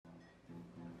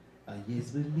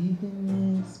Yes,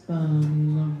 believing is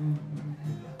Babylon.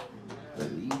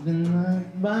 Believing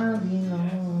that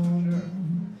Babylon.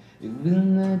 It will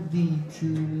not be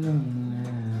too long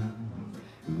now.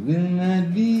 It will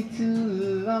not be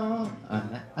too long.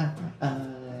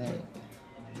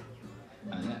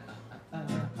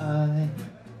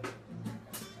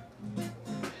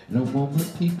 No more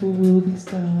people will be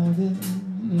starving.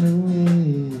 No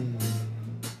way.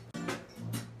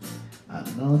 I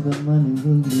know the money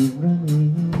will be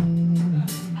running.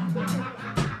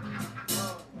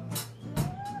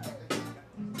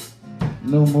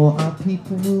 No more our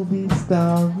people will be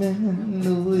starving.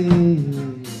 No way.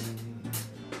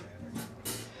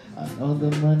 I know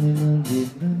the money will be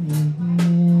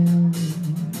running.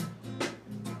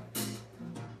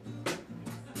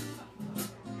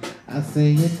 I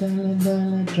say a dollar,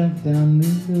 dollar, drop down the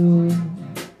road.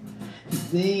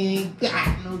 They ain't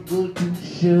got no good to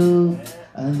show.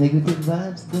 A negative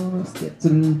vibes gonna step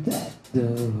through that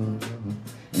door.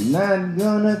 Not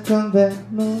gonna come back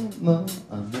no more.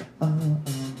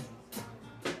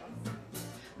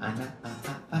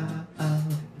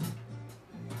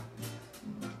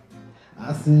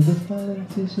 I see the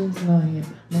politicians lying.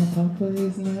 My papa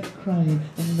is not crying,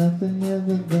 and nothing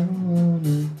ever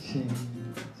gonna change.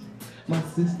 My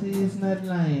sister is not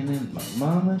lying, and my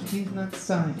mama, she's not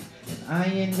sighing, and I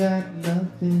ain't got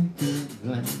nothing to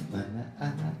blame.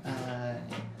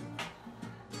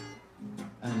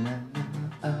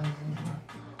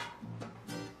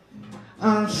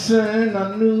 I'm sharing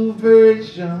a new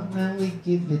version, and we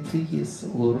give it to you. So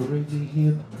reggae,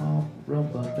 hip hop,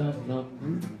 rubber, dub,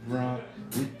 groove rock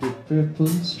with the purple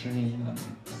strings,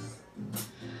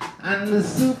 and the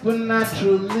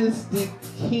supernaturalistic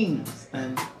kings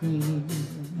and queens.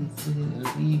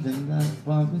 We're leaving that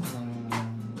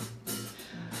Babylon.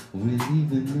 We're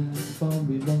leaving that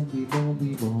Babylon.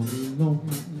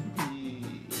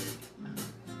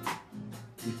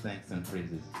 Give thanks and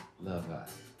praises. Love God.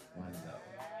 One love.